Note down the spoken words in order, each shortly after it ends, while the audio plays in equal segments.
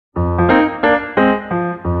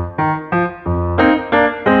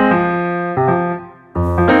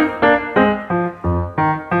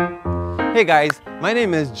Hey guys, my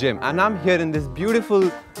name is Jim and I'm here in this beautiful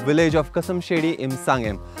village of Kasamshedi in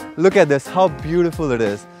Sangem. Look at this, how beautiful it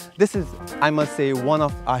is. This is, I must say, one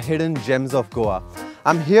of our hidden gems of Goa.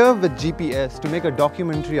 I'm here with GPS to make a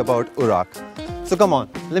documentary about Urrak. So come on,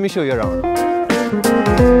 let me show you around.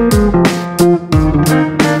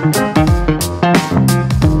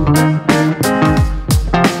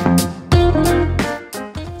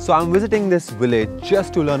 So I'm visiting this village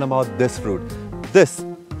just to learn about this fruit. This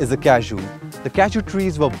is a cashew. The cashew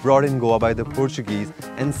trees were brought in Goa by the Portuguese,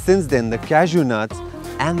 and since then the cashew nuts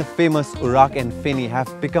and the famous Urrak and feni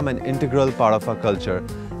have become an integral part of our culture.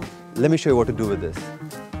 Let me show you what to do with this.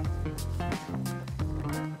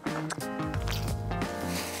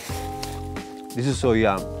 This is so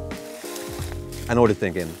yum. I know what you're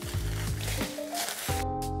thinking.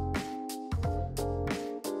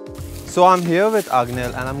 So I'm here with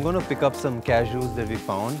Agnel and I'm going to pick up some cashews that we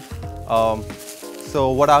found.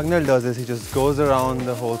 So what Agnel does is he just goes around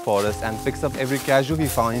the whole forest and picks up every cashew he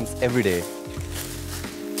finds every day.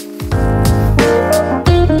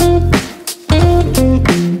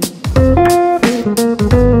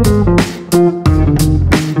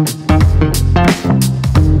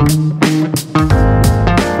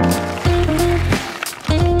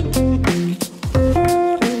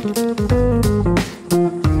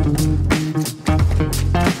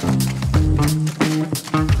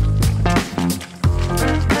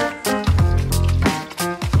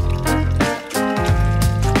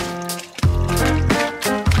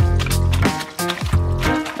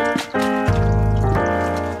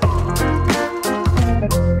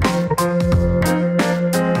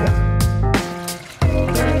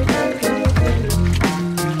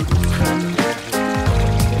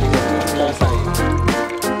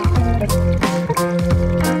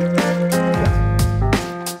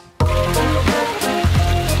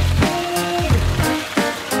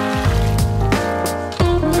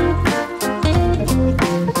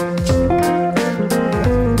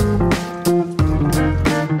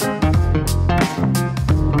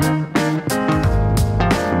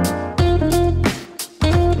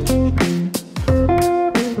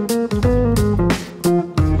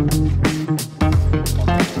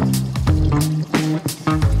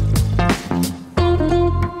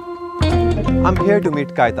 I'm here to meet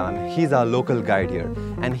Kaitan. He's our local guide here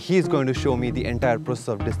and he's going to show me the entire process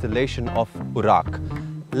of distillation of Urrak.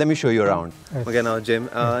 Let me show you around. Okay, now Jim,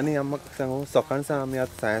 ani ammak sango sokan sa ami at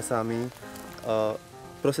saya sa ami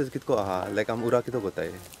process kitko aha like am Urrak kito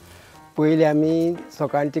gotai. पहिले आम्ही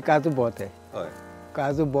सकाळची काजू भोवताय हय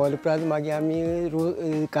काजू भोवले उपरांत मागीर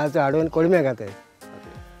आमी काजू हाडून कोळम्या घाताय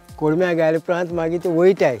कोळम्या घाले उपरांत मागीर ते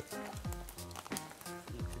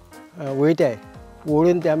वयताय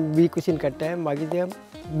ओळून ते आमी बी कुशीन काडटाय मागीर ते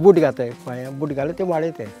बूट घाताय पांयां बूट घालून ते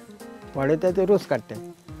वाडयताय ते रोस काडटाय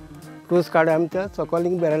रोस काडून आमी ते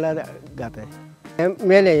सकयल बेरला घाताय हें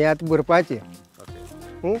मेलें हें आतां भरपाचें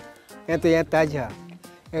हें ताजें आहा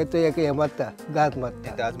हें तो एक हें मारता गाज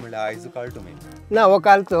मारता आज म्हणल्यार आयज काल तुमी ना हो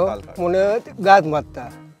कालचो म्हणून गाज मारता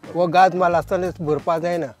हो गाज मारला आसतना भरपा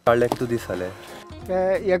जायना काडल्याक कितू दीस जाले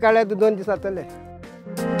हे काडल्यार 2 दीस जातले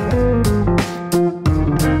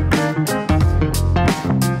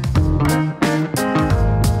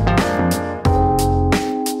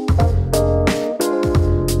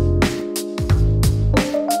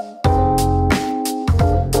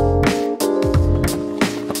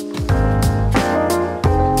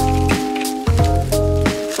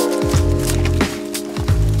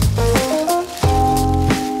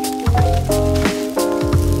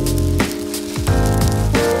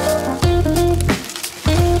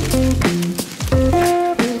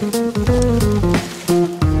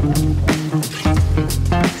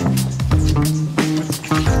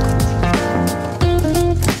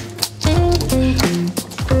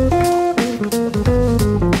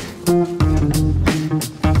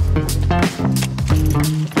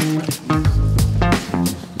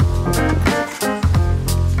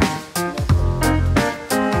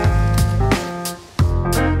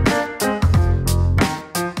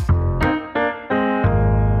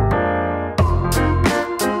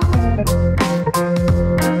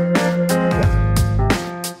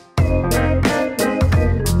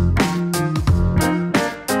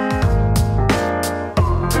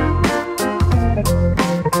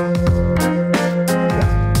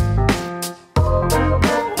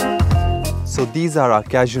So these are our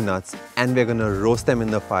cashew nuts and we're gonna roast them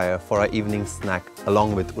in the fire for our evening snack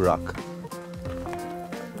along with Urrak.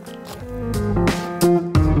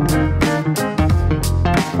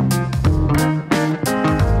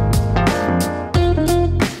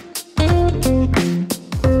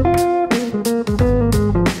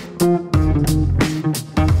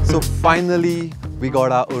 finally we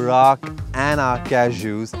got our Urrak and our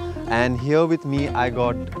cashews. And here with me I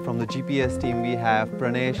got from the GPS team we have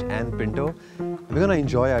Pranesh and Pinto. We're gonna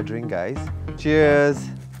enjoy our drink, guys. Cheers!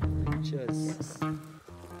 Cheers.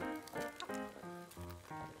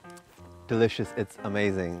 Delicious, it's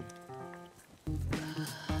amazing.